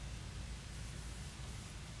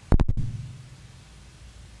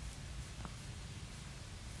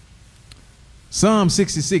 Psalm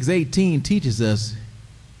 66:18 teaches us,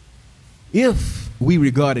 if we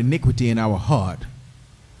regard iniquity in our heart,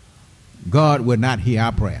 God will not hear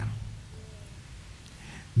our prayer.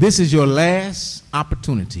 This is your last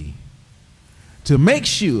opportunity to make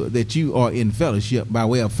sure that you are in fellowship by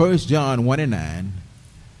way of 1 John 1:9,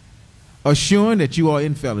 assuring that you are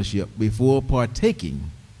in fellowship before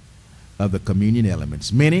partaking of the communion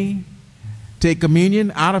elements. Many take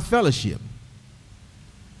communion out of fellowship,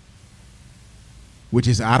 which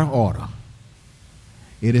is out of order.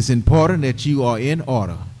 It is important that you are in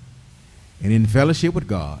order and in fellowship with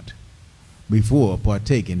God before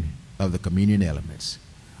partaking of the communion elements.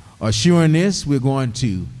 Assuring this, we're going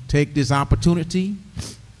to take this opportunity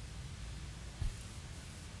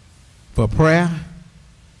for prayer,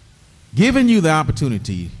 giving you the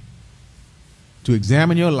opportunity to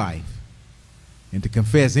examine your life and to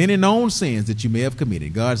confess any known sins that you may have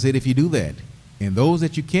committed. God said if you do that, and those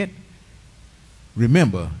that you can't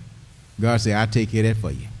remember, God said, I'll take care of that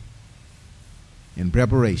for you. In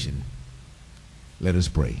preparation, let us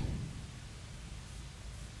pray.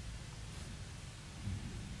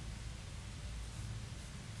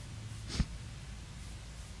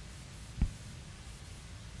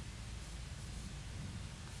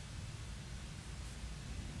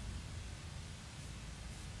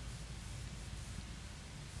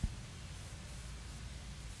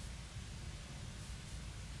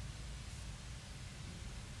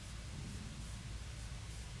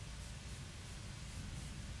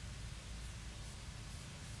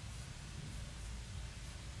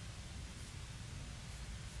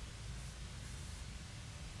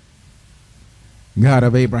 God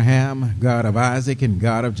of Abraham, God of Isaac, and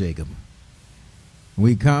God of Jacob,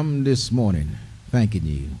 we come this morning thanking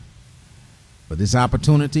you for this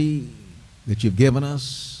opportunity that you've given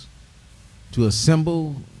us to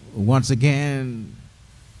assemble once again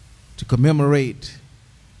to commemorate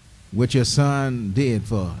what your Son did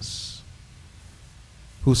for us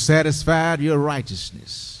who satisfied your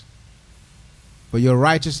righteousness. For your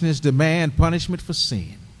righteousness demand punishment for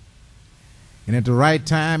sin. And at the right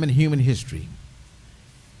time in human history,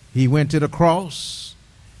 he went to the cross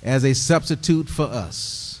as a substitute for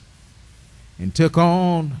us and took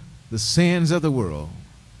on the sins of the world,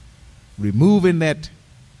 removing that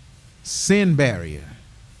sin barrier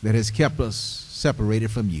that has kept us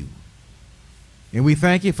separated from you. And we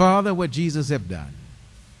thank you, Father, what Jesus has done,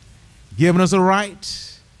 giving us a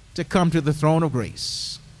right to come to the throne of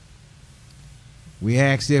grace. We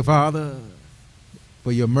ask, dear Father,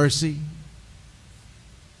 for your mercy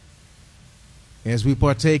as we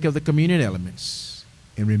partake of the communion elements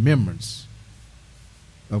in remembrance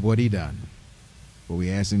of what he done. For we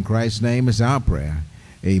ask in Christ's name is our prayer.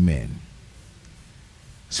 Amen.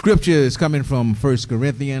 Scripture is coming from 1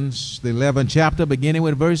 Corinthians, the 11th chapter, beginning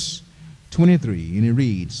with verse 23, and it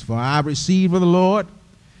reads, For I received of the Lord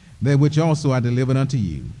that which also I delivered unto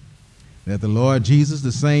you, that the Lord Jesus,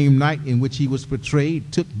 the same night in which he was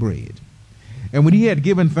betrayed, took bread. And when he had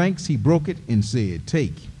given thanks, he broke it and said,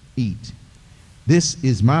 Take, eat. This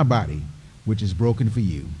is my body, which is broken for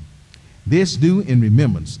you. This do in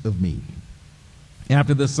remembrance of me.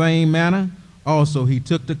 After the same manner, also he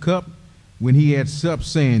took the cup when he had supped,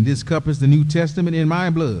 saying, This cup is the New Testament in my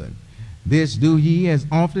blood. This do ye as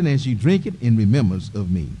often as you drink it in remembrance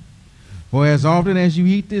of me. For as often as you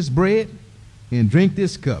eat this bread and drink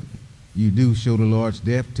this cup, you do show the Lord's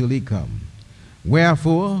death till he come.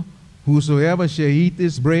 Wherefore, whosoever shall eat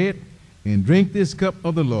this bread and drink this cup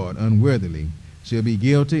of the Lord unworthily shall be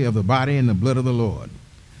guilty of the body and the blood of the Lord.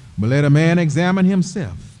 But let a man examine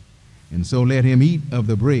himself, and so let him eat of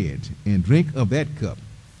the bread and drink of that cup.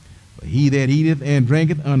 For he that eateth and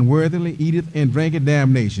drinketh unworthily eateth and drinketh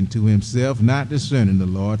damnation to himself, not discerning the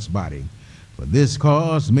Lord's body. For this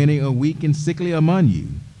cause many are weak and sickly among you,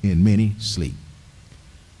 and many sleep.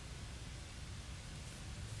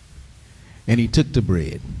 And he took the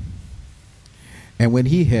bread, and when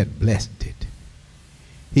he had blessed it,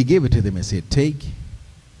 he gave it to them and said, Take,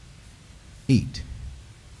 eat,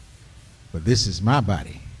 for this is my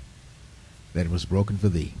body that was broken for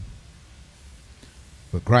thee.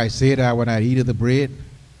 For Christ said, I will not eat of the bread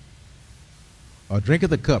or drink of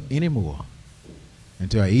the cup any more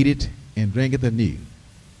until I eat it and drink it anew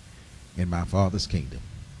in my Father's kingdom.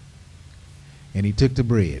 And he took the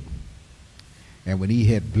bread, and when he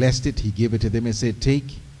had blessed it, he gave it to them and said,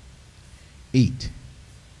 Take, eat,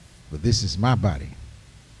 for this is my body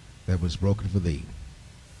that was broken for thee.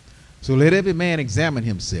 So let every man examine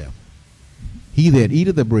himself. He that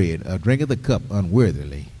eateth the bread or drinketh the cup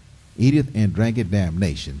unworthily eateth and drinketh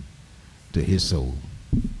damnation to his soul.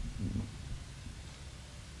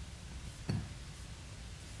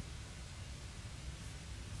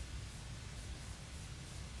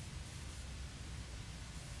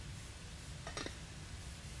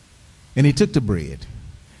 And he took the bread,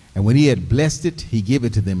 and when he had blessed it, he gave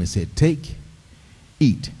it to them and said, Take,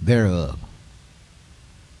 eat thereof.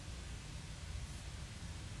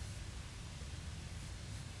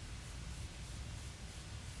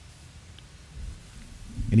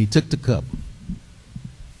 And he took the cup,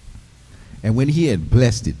 and when he had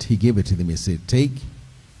blessed it, he gave it to them and said, Take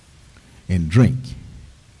and drink,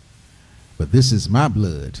 for this is my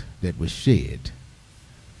blood that was shed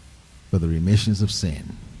for the remissions of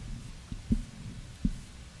sin.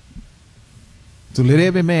 So let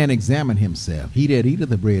every man examine himself. He that eateth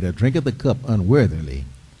the bread or drinketh the cup unworthily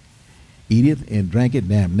eateth and drinketh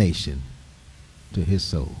damnation to his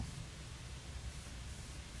soul.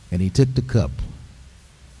 And he took the cup,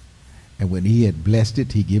 and when he had blessed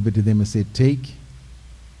it, he gave it to them and said, Take,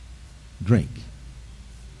 drink,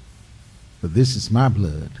 for this is my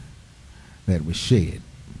blood that was shed.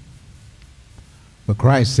 For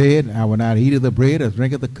Christ said, I will not eat of the bread or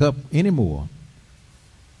drink of the cup any more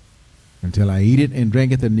until I eat it and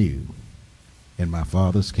drink it anew in my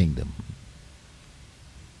Father's kingdom.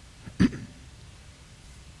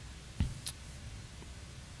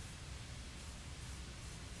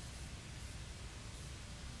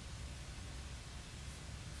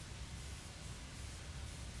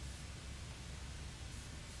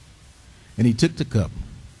 And he took the cup,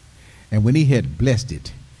 and when he had blessed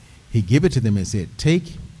it, he gave it to them and said,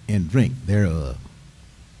 Take and drink thereof.